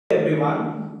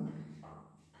Everyone,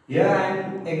 here I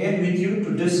am again with you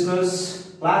to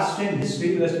discuss class 10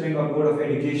 history West Bengal Board of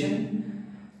Education.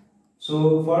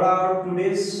 So for our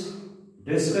today's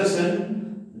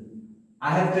discussion,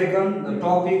 I have taken the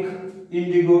topic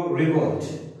Indigo Revolt.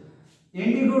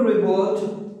 Indigo Revolt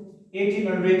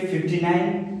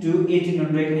 1859 to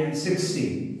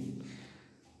 1860.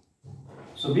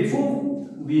 So before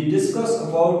we discuss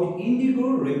about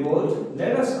Indigo Revolt,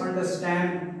 let us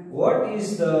understand what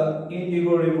is the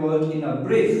Indigo Revolt in a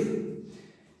brief.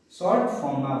 Short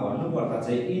form ma भन्नु पर्दा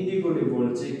चाहिँ Indigo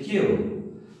Revolt चाहिँ के हो?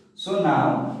 So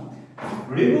now,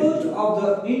 revolt of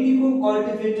the indigo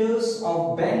cultivators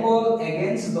of Bengal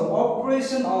against the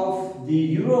oppression of the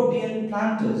European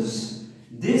planters.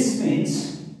 This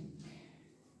means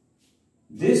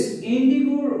this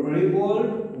Indigo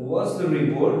Revolt was the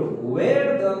revolt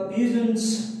where the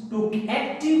peasants took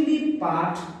actively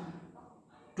part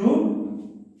to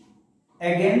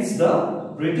against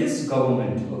the British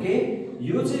government. Okay,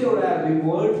 यो चाहिँ एउटा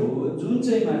revolt हो जुन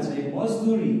चाहिँ मा चाहिँ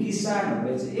मजदुरी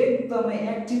किसानहरुले चाहिँ एकदमै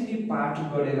actively part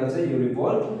गरेर चाहिँ यो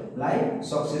रिभोल्टलाई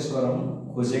सक्सेस गराउन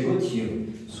खोजेको थियो.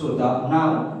 So now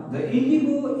the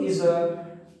indigo is a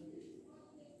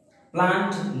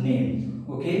plant name.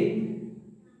 Okay,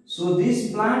 so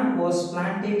this plant was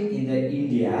planted in the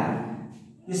India,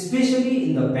 especially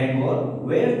in the Bengal,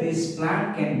 where this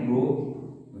plant can grow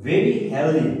very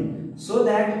healthy. So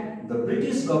that the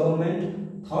British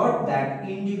government thought that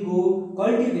indigo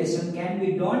cultivation can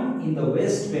be done in the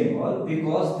West Bengal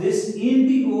because this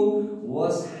indigo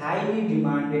was highly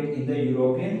demanded in the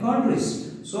European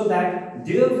countries. So that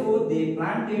therefore they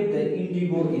planted the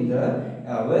indigo in the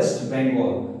West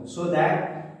Bengal so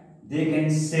that they can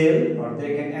sell or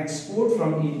they can export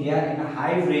from India in a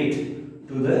high rate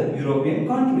to the European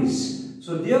countries.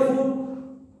 So therefore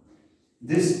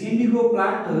this indigo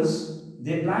planters,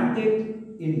 they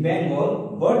planted in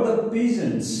Bengal, but the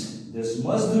peasants, this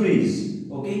mazduris,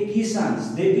 okay,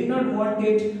 kisans, they did not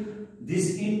wanted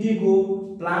this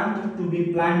indigo plant to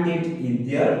be planted in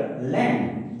their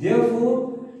land.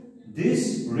 Therefore,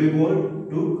 this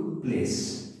revolt took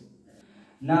place.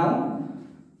 Now,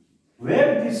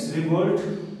 where this revolt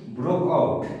broke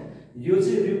out, यो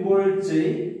चाहिँ revolt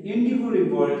चाहिँ indigo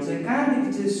revolt चाहिँ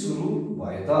कहाँदेखि चाहिँ सुरु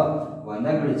भयो त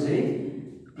भन्दाखेरि चाहिँ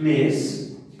place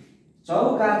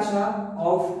Chaukacha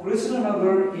of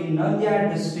Krishnanagar in Nandia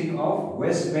district of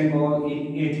West Bengal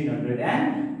in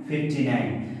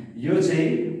 1859. यो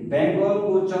चाहिँ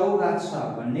बेंगलको चौगाछा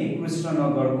भन्ने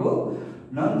कृष्णनगरको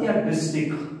नन्दिया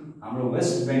डिस्ट्रिक्ट हाम्रो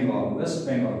वेस्ट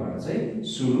बेंगलबाट चाहिँ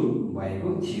सुरु भएको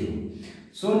थियो.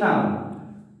 So now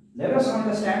let us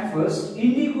understand first,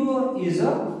 indigo is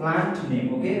a plant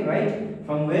name, okay, right?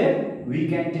 From where we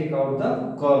can take out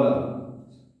the color.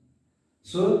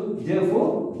 So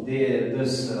therefore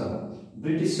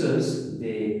Britishers,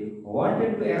 they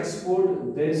wanted to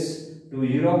export this to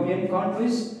European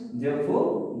countries,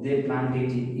 therefore they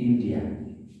planted in India.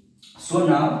 So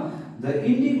now the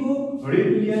Indigo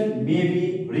Rebellion may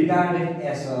be regarded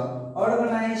as a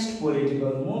organized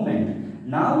political movement.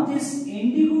 Now this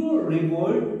Indigo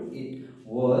Revolt, it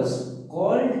was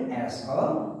called as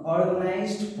a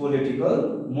organized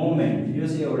political movement. यो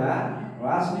चाहिँ एउटा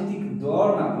राजनीतिक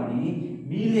दौरमा पनि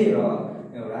मिलेर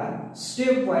एउटा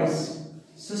step wise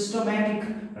systematic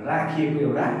राखिएको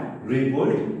एउटा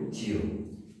revolt थियो.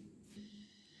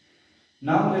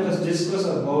 Now let us discuss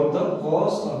about the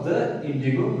cause of the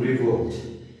Indigo Revolt.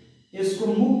 यसको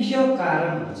मुख्य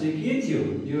कारण चाहिँ के थियो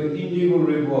यो Indigo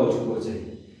Revolt को चाहिँ?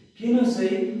 किन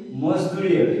चाहिँ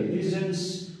मजदुरीहरुले peasants,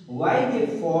 why they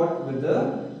fought with the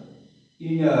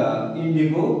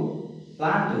indigo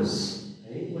planters?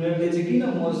 उनीहरुले चाहिँ किन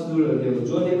मजदुरहरुले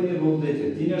जसले पनि रोप्दै थियो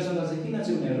तिनीहरुसँग चाहिँ किन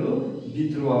चाहिँ उनीहरु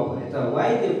विद्रोह भए त? Why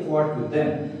they fought with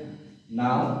them?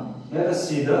 Now let us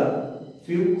see the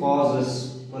few causes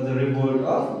for the revolt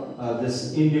of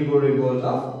this Indigo Revolt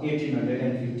of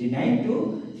 1859 to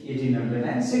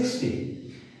 1860.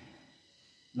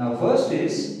 Now first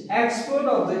is export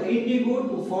of the indigo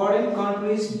to foreign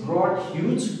countries brought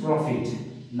huge profit.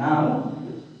 Now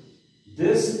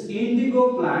this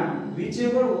indigo plant,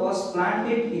 whichever was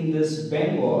planted in this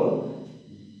Bengal,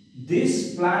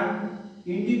 this plant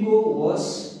indigo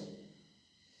was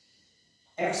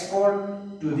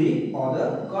exported to the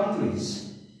other countries.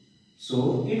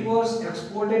 So it was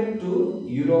exported to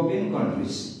European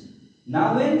countries.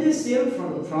 Now when they sell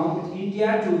from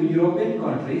India to European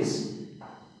countries,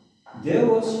 there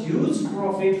was huge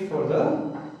profit for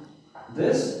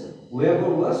this whoever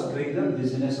was doing the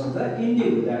business of the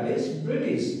indigo, that is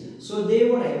British. So they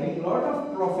were having a lot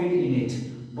of profit in it.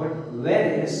 But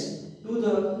whereas to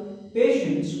the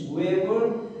patients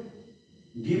whoever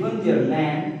given their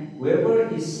land whoever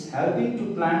is helping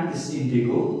to plant this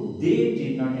indigo, they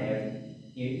did not have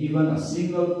even a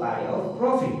single pie of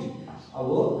profit. अब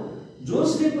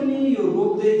जसले पनि यो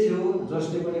रोप्दै थियो,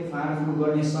 जसले पनि farm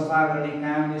गर्ने, सफा गर्ने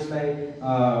काम, यसलाई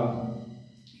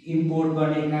इम्पोर्ट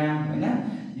गर्ने काम, हैन,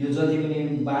 यो जति पनि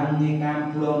बाँध्ने काम,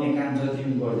 पुडाउने काम जति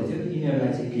पनि गर्दै थियो,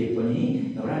 यिनीहरुलाई चाहिँ के पनि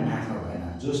एउटा नाफा भएन।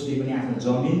 जसले पनि आफ्नो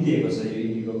जमिन दिएको छ यो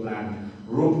इन्डिगो प्लान्ट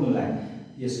रोप्नुलाई,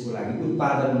 यसको लागि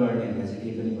उत्पादन गर्नेहरुलाई चाहिँ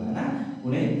के पनि भएन,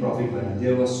 कुनै प्रफिट भएन।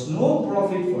 There was no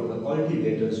profit for the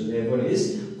कल्टिभेटर्स whoever is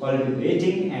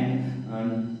cultivating and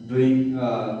doing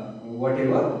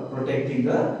whatever, protecting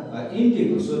the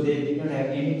indigo. So they did not have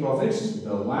any profits.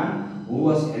 The one who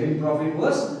was having profit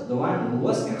was the one who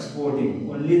was exporting.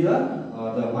 Only the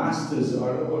masters or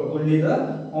only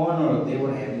the owner, they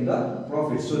were having the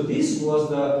profit. So this was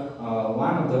the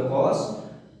one of the cause.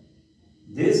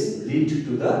 This led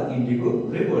to the Indigo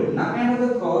Revolt. Now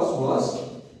another cause was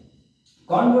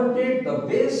converted the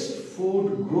best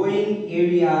food growing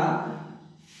area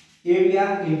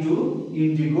into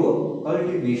indigo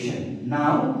cultivation.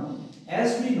 Now,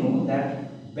 as we know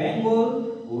that Bengal,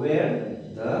 where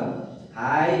the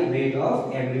high rate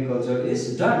of agriculture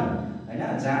is done,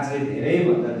 हैन, जहाँ चाहिँ धेरै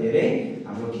भन्दा धेरै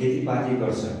हाम्रो खेतीपाती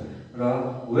गर्छ, र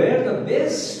where the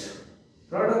best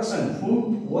production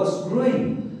food was growing,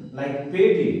 like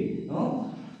paddy,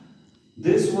 no,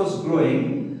 this was growing,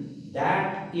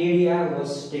 that area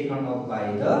was taken up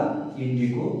by the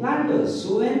indigo planters.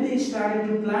 So when they started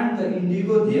to plant the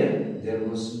indigo there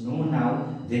was no, now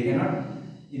they cannot,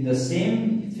 in the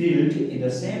same field, in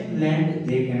the same land,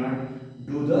 they cannot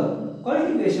do the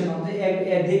cultivation of the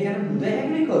they cannot do the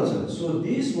agriculture. So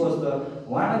this was the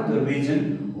one of the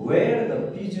reason where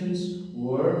the peasants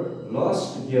were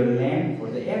lost their land for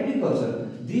the agriculture.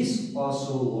 This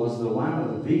also was the one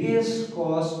of the biggest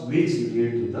cause which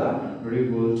led to the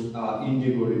revolt,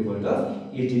 Indigo Revolt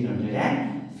of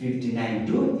 1859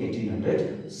 to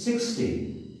 1860.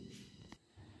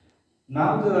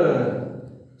 Now the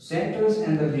centers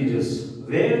and the leaders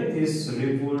where this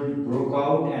revolt broke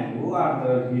out, and who are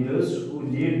the leaders who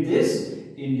lead this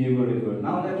Indigo Revolt.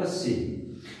 Now let us see.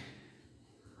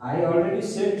 I already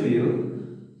said to you,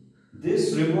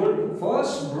 this revolt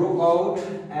first broke out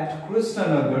at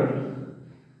Krishnanagar.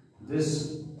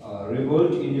 This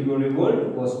revolt, Indigo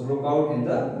Revolt, was broke out in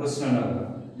the Krishnanagar.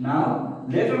 Now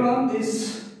later on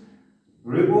this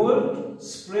revolt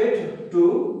spread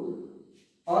to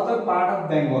other part of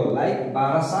Bengal like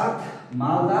Barasat,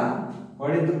 Malda,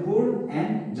 Faridpur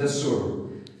and Jessore.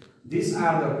 These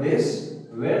are the places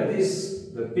where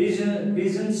the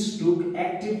peasants took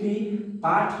actively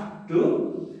part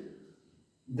to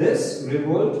this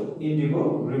revolt,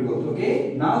 Indigo Revolt.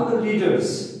 Okay, now the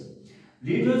leaders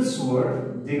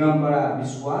were Digambara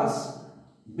Biswas,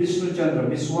 Vishnu Chandra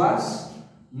Biswas,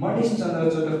 Manish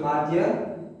Chandra Chattopadhyay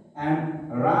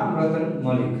and Ram Ratan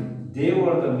Malik. They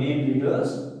were the main leaders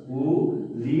who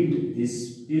lead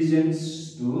these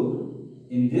peasants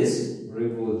in this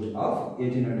revolt of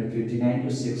 1859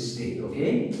 to 60.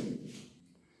 Okay.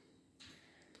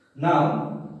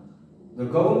 Now the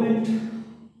government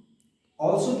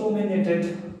also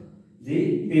dominated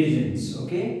the peasants.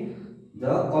 Okay,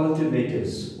 the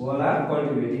cultivators who are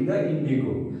cultivating the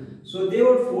indigo. So they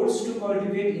were forced to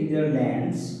cultivate in their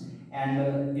lands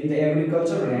and in the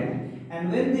agricultural land.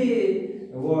 And when they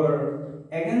were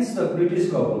against the British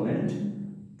government,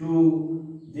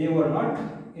 they were not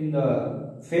in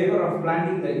the favor of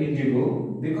planting the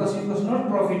indigo because it was not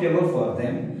profitable for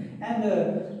them, and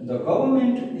the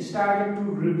government started to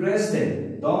repress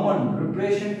them. Daman,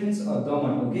 repression means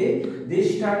daman. Okay, they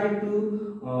started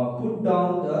to put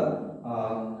down the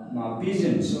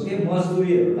peasants. Okay,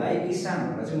 mazduri like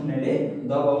kisanहरुलाई चाहिँ उनीहरुले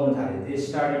दबाउन थाले. They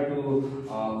started to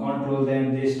control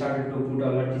them. They started to put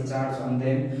a lathi charge on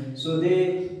them. So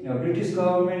British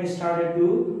government started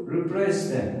to repress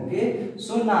them. Okay,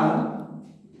 so now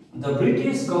the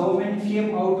British government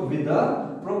came out with the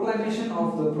proclamation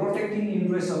of the protecting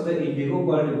interests of the indigo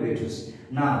cultivators.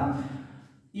 Now,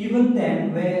 even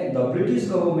then, when the British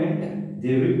government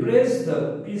they repressed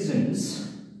the peasants,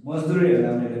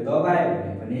 मजदुरहरुलाई दबाए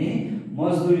भने पनि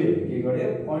मजदुरहरुले के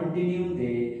गरे, continue,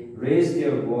 they raised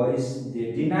their voice,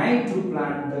 they denied to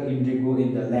plant the indigo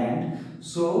in the land.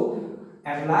 So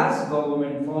at last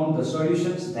government found the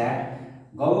solutions that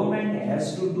government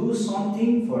has to do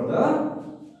something for the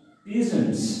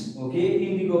peasants, okay,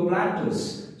 indigo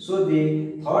planters. So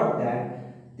they thought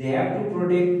that they have to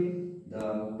protect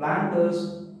the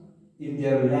planters in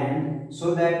their land,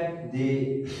 so that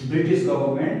the British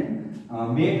government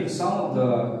made some of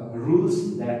the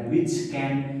rules that which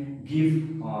can give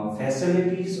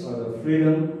facilities or the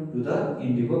freedom to the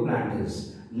indigo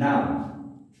planters. Now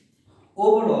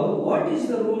overall what is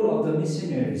the role of the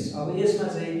missionaries? अब यसमा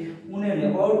चाहिँ उनीहरुले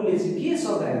अरूले चाहिँ के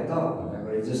सघायो त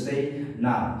भन्दाखेरि जस्तै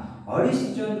now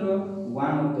Harishchandra,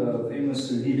 one of the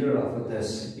famous leader of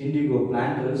this indigo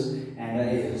planters and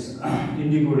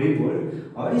Indigo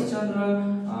Revolt,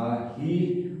 Harishchandra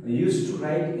he used to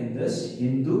write in this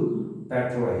Hindu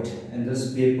patriot in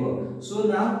this paper. So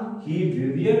now he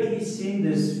vividly seen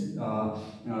this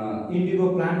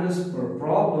indigo planters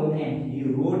problem and he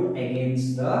wrote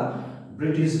against the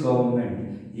British government.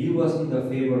 He was in the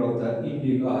favor of the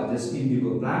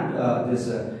indigo plant,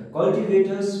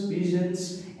 cultivators,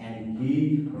 peasants, and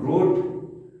he wrote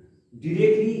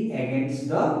directly against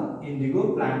the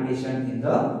indigo plantation in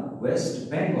the West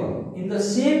Bengal. In the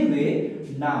same way,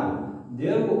 now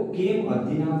there came a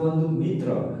Dinabandhu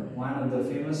Mitra, one of the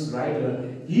famous writer.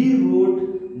 He wrote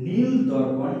Nil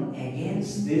Darpan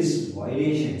against these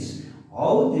violations.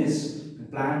 How these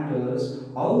planters,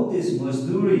 how these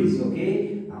mazduris, okay,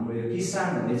 हाम्रो यो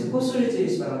किसानहरुले चाहिँ कसरी चाहिँ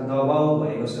यसबाट दबाव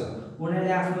भएको छ,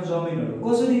 उनीहरुले आफ्नो जमिनहरु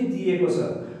कसरी दिएको छ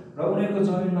र उनीहरुको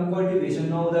जमिनमा कल्टिभेसन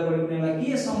नहुँदाखेरि उनीहरुलाई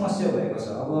के समस्या भएको छ.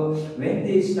 अब when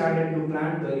they started to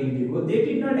plant the indigo, they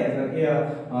did not have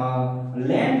a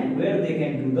land where they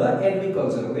can do the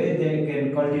agriculture, where they can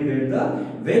cultivate the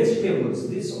vegetables.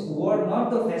 This were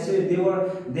not the facility.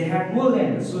 They had no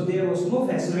land, so there was no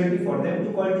facility for them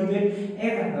to cultivate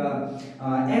extra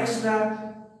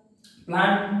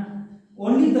plant.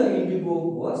 Only the indigo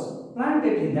was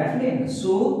planted in that land.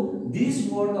 So these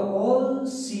were the all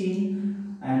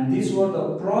seen, and these were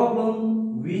the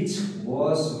problem which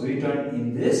was written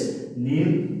in this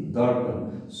Nil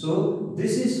Darpan. So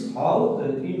this is how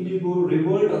the Indigo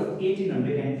Revolt of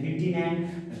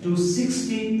 1859 to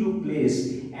 60 took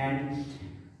place, and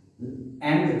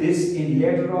this in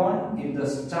later on in the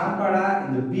Champara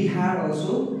in the Bihar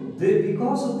also.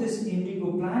 Because of this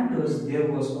indigo planters, there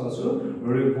was also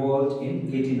revolt in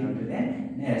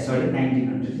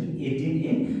 1918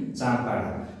 in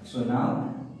Champara. So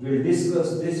now we'll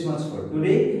discuss this much for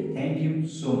today. Thank you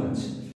so much.